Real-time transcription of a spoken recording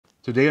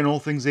Today on All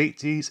Things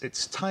 80s,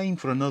 it's time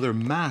for another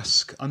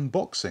M.A.S.K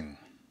unboxing.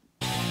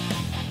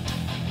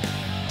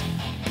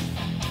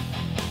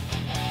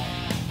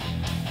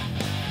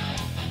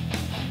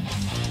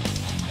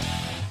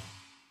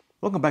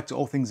 Welcome back to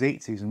All Things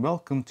 80s and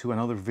welcome to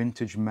another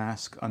vintage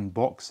M.A.S.K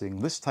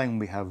unboxing. This time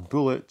we have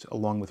Bullet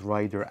along with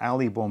rider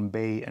Ali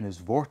Bombay and his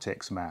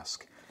Vortex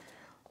mask.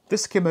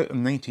 This came out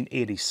in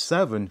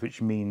 1987,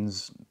 which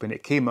means when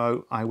it came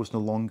out, I was no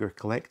longer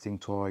collecting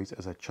toys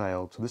as a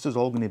child. So this is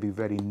all going to be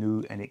very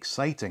new and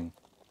exciting.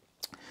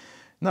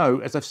 Now,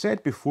 as I've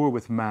said before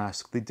with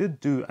M.A.S.K, they did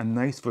do a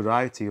nice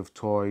variety of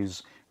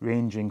toys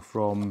ranging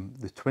from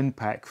the twin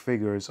pack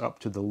figures up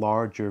to the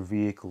larger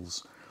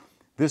vehicles.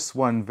 This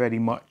one very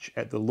much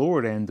at the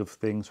lower end of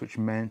things, which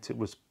meant it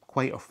was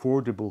quite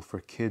affordable for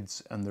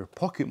kids and their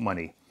pocket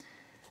money.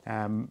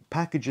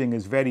 Packaging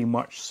is very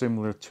much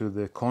similar to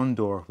the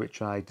Condor,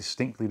 which I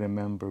distinctly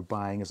remember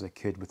buying as a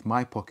kid with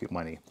my pocket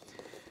money.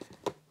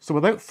 So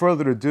without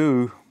further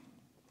ado,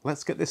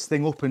 let's get this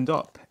thing opened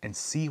up and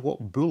see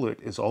what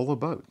Bullet is all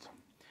about.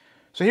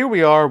 So here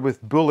we are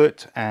with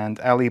Bullet and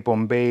Ali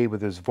Bombay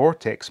with his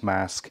Vortex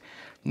mask.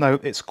 Now,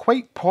 it's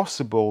quite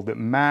possible that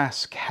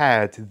M.A.S.K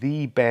had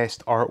the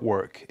best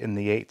artwork in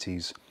the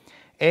 80s.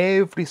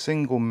 Every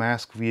single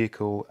M.A.S.K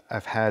vehicle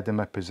I've had in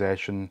my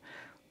possession,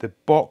 the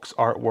box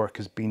artwork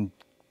has been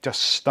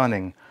just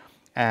stunning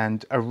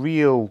and a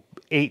real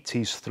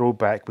 80s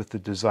throwback with the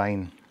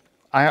design.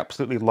 I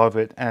absolutely love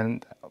it,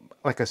 and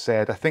like I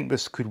said, I think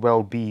this could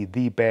well be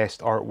the best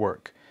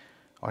artwork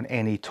on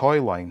any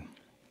toy line.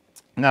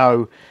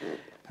 Now,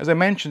 as I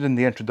mentioned in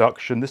the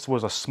introduction, this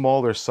was a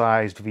smaller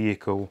sized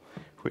vehicle,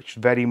 which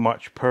is very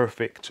much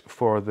perfect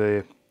for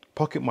the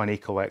pocket money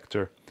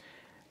collector.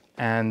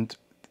 And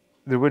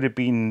there would have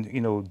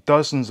been,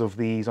 dozens of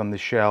these on the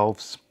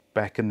shelves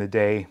back in the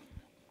day.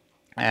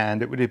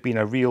 And it would have been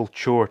a real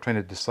chore trying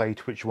to decide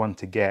which one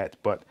to get.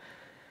 But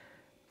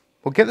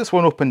we'll get this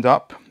one opened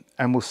up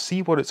and we'll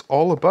see what it's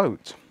all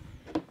about.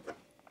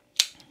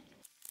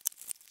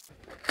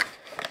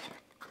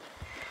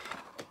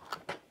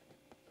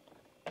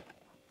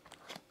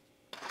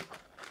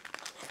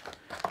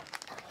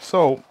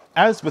 So,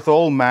 as with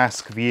all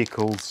M.A.S.K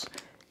vehicles,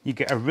 you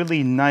get a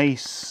really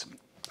nice,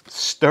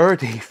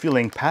 sturdy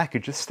feeling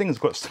package. This thing's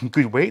got some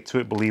good weight to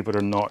it, believe it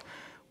or not,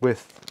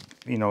 with,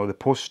 the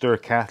poster,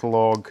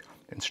 catalogue,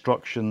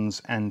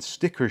 instructions, and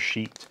sticker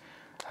sheet.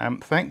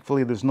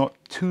 Thankfully, there's not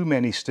too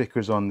many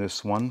stickers on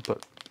this one,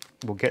 but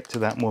we'll get to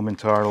that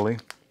momentarily.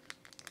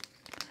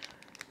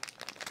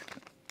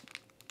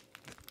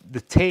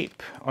 The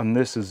tape on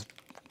this is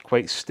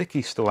quite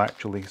sticky still,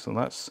 actually, so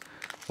that's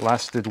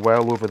lasted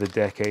well over the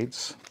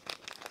decades.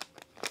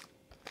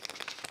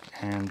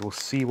 And we'll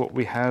see what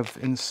we have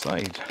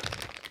inside.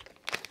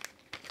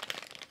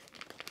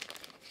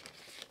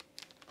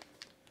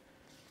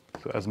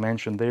 So as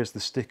mentioned, there's the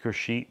sticker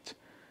sheet.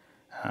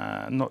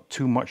 Not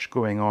too much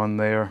going on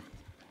there.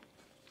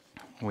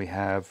 We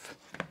have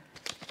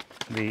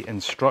the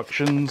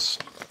instructions.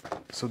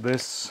 So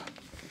this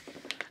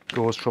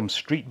goes from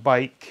street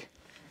bike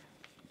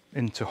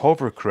into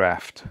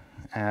hovercraft.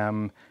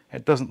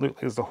 It doesn't look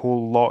like there's a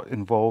whole lot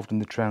involved in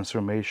the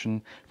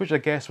transformation, which I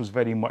guess was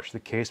very much the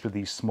case with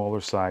these smaller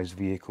sized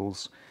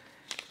vehicles.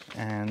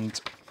 And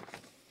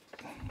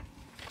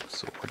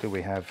so what do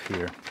we have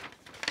here?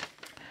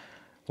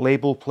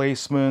 Label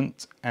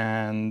placement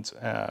and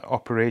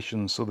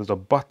operations. So there's a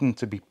button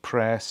to be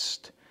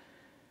pressed.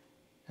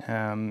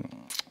 Yeah,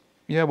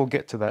 we'll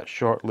get to that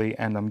shortly.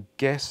 And I'm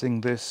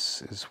guessing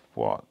this is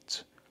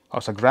what? Oh,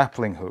 it's a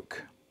grappling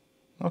hook.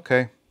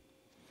 Okay.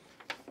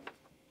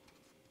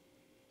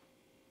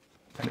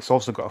 And it's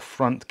also got a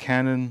front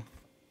cannon.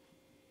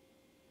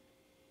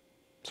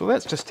 So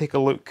let's just take a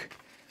look.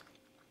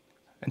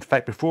 In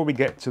fact, before we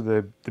get to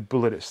the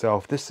Bullet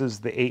itself, this is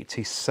the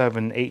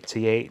 87,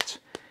 88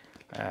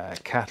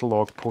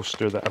 catalogue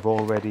poster that I've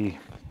already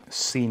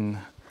seen.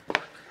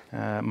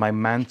 My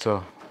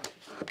Manta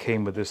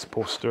came with this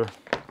poster.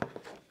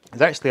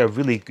 It's actually a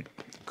really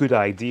good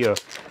idea,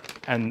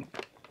 and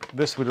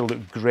this would have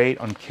looked great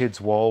on kids'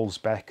 walls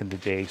back in the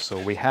day. So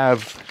we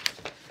have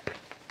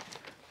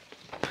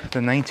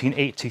the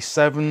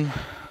 1987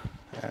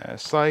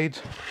 side.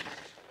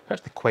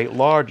 Actually quite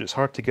large. It's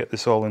hard to get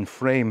this all in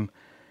frame,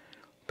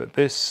 but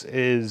this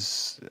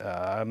is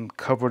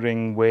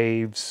covering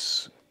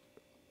waves.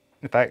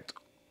 In fact,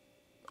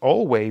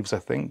 all waves, I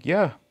think.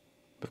 Yeah,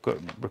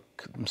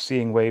 I'm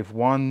seeing wave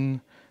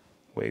 1,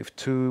 wave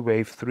 2,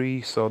 wave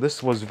 3. So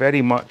this was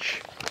very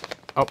much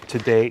up to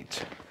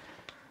date,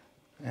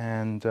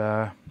 and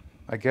I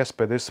guess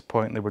by this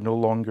point they were no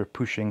longer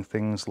pushing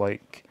things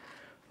like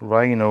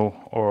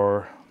Rhino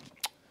or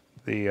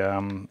the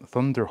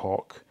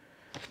Thunderhawk,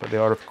 but they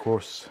are of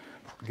course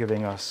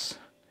giving us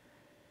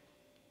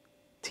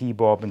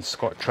T-Bob and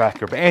Scott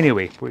Tracker. But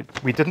anyway,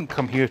 we didn't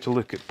come here to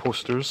look at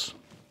posters.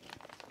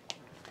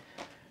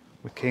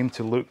 We came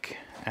to look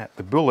at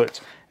the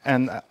Bullet,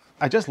 and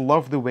I just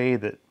love the way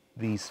that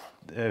these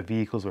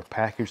vehicles were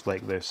packaged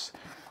like this.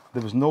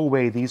 There was no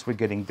way these were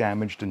getting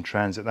damaged in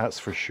transit, that's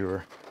for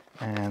sure.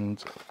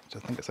 And I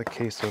think it's a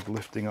case of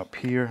lifting up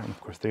here, and of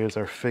course there's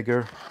our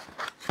figure.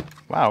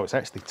 Wow, it's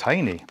actually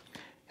tiny.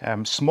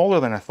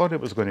 Smaller than I thought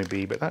it was going to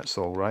be, but that's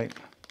all right.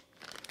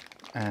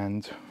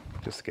 And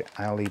just get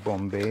Ali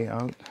Bombay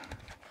out.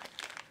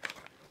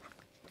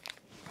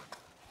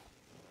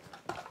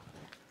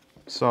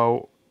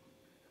 So,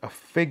 a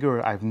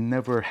figure I've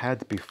never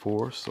had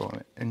before, so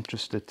I'm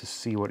interested to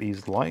see what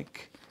he's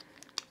like.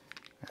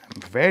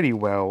 Very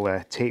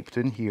well taped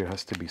in here,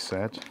 has to be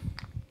said.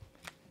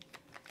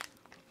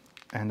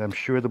 And I'm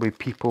sure there'll be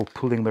people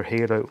pulling their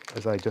hair out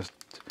as I just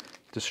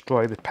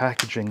destroy the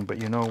packaging,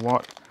 but you know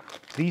what?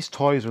 These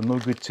toys are no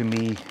good to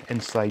me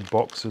inside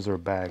boxes or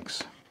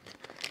bags.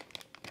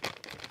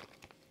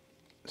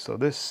 So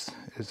this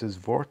is his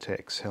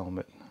Vortex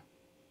helmet.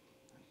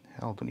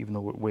 Hell, I don't even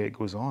know what way it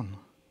goes on.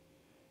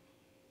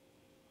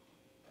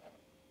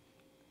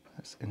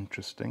 That's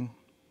interesting.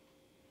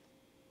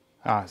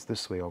 Ah, it's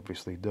this way,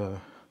 obviously, duh.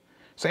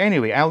 So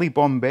anyway, Ali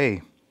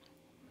Bombay.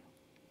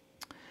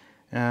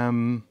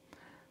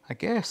 I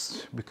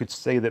guess we could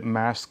say that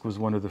M.A.S.K was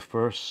one of the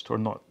first, or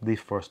not the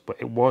first, but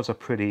it was a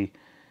pretty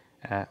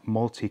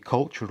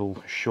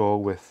multicultural show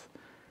with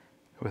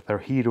our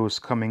heroes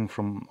coming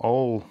from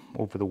all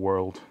over the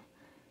world.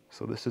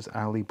 So this is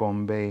Ali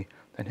Bombay,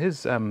 and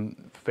his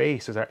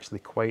face is actually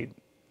quite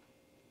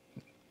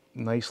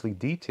nicely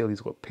detailed.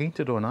 He's got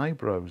painted on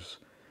eyebrows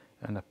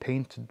and a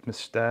painted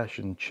moustache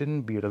and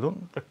chin beard. I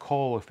don't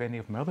recall if any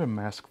of my other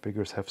M.A.S.K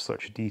figures have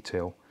such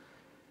detail.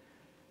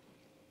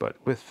 But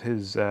with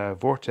his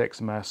Vortex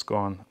mask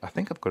on, I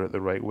think I've got it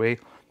the right way.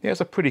 Yeah, it's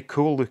a pretty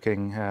cool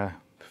looking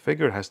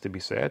figure, has to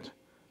be said.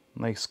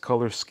 Nice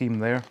colour scheme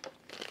there.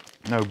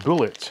 Now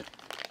Bullet.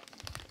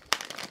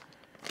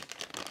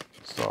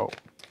 So,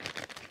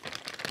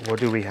 what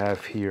do we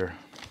have here?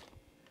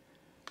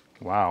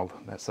 Wow,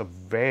 that's a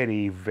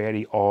very,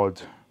 very odd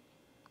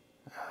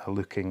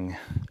looking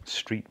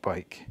street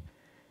bike.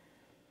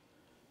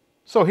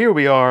 So here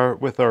we are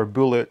with our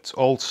Bullet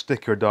all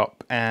stickered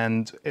up,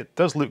 and it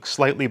does look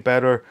slightly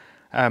better.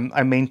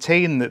 I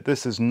maintain that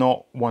this is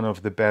not one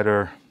of the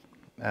better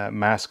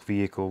M.A.S.K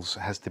vehicles,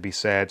 has to be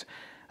said.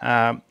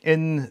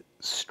 In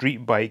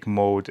street bike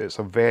mode, it's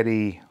a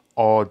very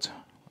odd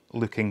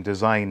looking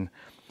design,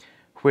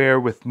 where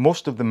with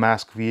most of the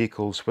M.A.S.K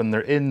vehicles, when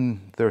they're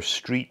in their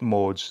street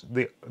modes,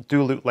 they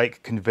do look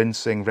like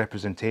convincing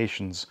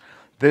representations.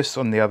 This,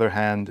 on the other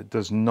hand,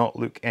 does not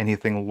look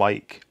anything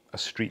like a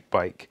street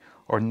bike,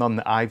 or none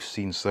that I've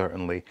seen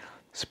certainly,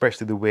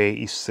 especially the way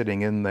he's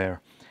sitting in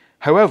there.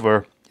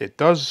 However, it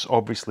does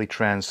obviously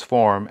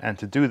transform, and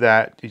to do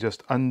that you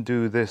just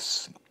undo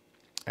this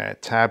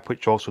tab,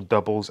 which also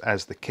doubles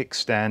as the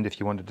kickstand if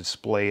you want to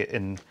display it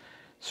in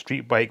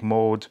street bike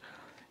mode.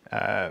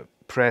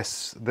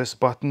 Press this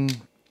button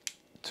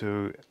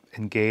to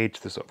engage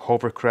the sort of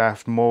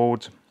hovercraft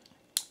mode,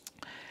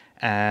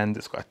 and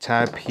it's got a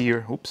tab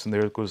here. Oops, and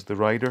there goes the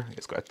rider.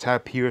 It's got a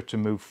tab here to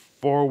move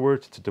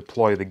forward to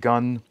deploy the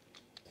gun.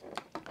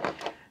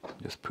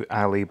 Just put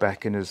Ali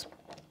back in his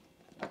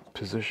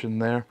position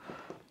there.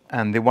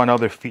 And the one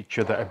other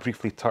feature that I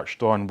briefly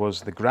touched on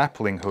was the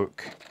grappling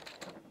hook,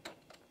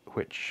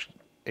 which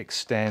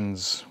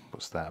extends,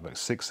 what's that, about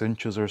 6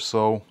 inches or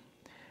so,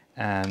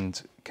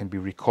 and can be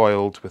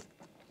recoiled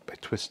by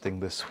twisting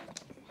this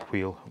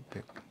wheel.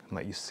 I'll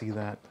let you see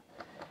that.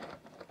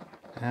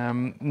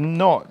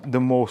 Not the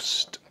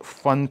most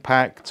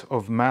fun-packed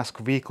of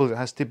M.A.S.K vehicles, it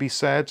has to be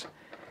said.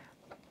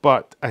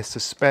 But I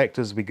suspect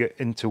as we get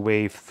into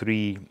Wave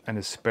 3, and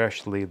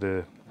especially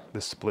the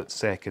split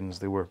seconds,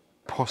 they were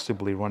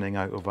possibly running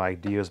out of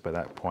ideas by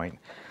that point.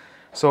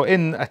 So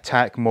in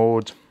attack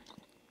mode,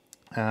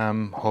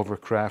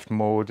 hovercraft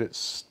mode,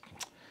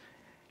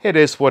 it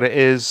is what it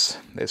is.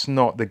 It's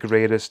not the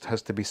greatest,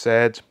 has to be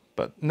said.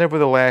 But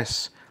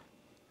nevertheless,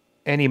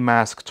 any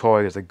M.A.S.K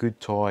toy is a good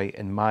toy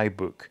in my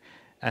book.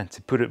 And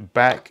to put it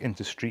back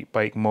into street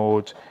bike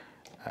mode,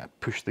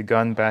 push the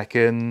gun back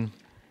in,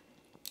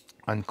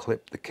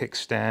 unclip the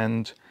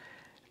kickstand,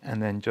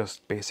 and then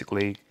just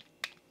basically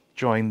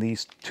join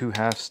these two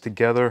halves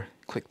together,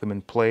 click them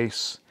in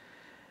place,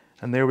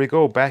 and there we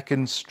go, back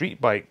in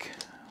street bike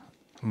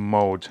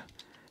mode.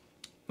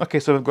 Okay,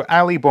 so we've got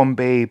Ali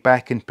Bombay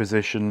back in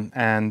position,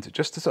 and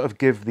just to sort of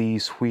give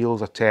these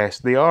wheels a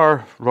test, they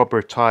are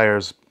rubber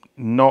tires,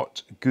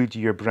 not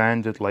Goodyear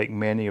branded like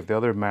many of the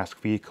other M.A.S.K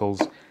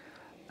vehicles,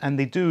 and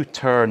they do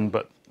turn,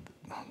 but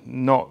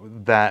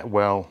not that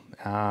well.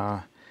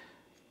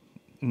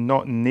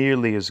 Not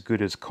nearly as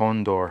good as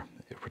Condor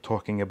if we're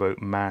talking about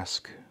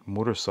M.A.S.K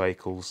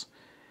motorcycles,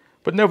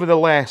 but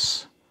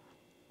nevertheless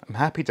I'm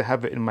happy to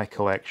have it in my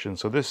collection.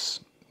 So this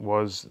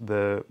was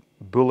the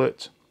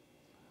Bullet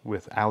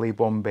with Ali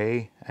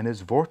Bombay and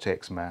his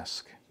Vortex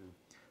mask.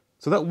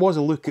 So that was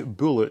a look at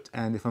Bullet,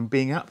 and if I'm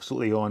being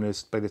absolutely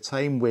honest, by the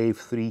time Wave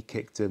 3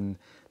 kicked in,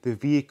 the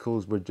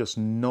vehicles were just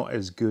not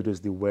as good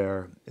as they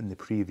were in the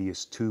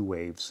previous 2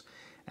 waves.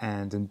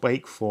 And in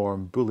bike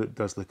form, Bullet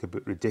does look a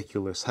bit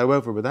ridiculous.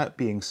 However, with that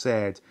being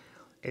said,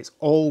 It's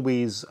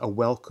always a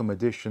welcome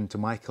addition to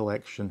my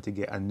collection to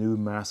get a new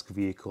M.A.S.K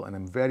vehicle, and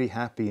I'm very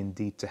happy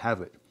indeed to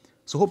have it.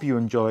 So hope you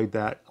enjoyed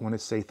that. I want to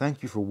say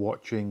thank you for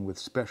watching, with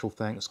special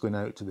thanks going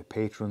out to the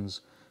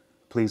patrons.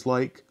 Please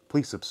like,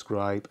 please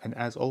subscribe, and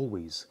as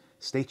always,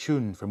 stay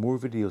tuned for more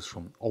videos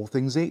from All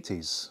Things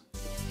 80s.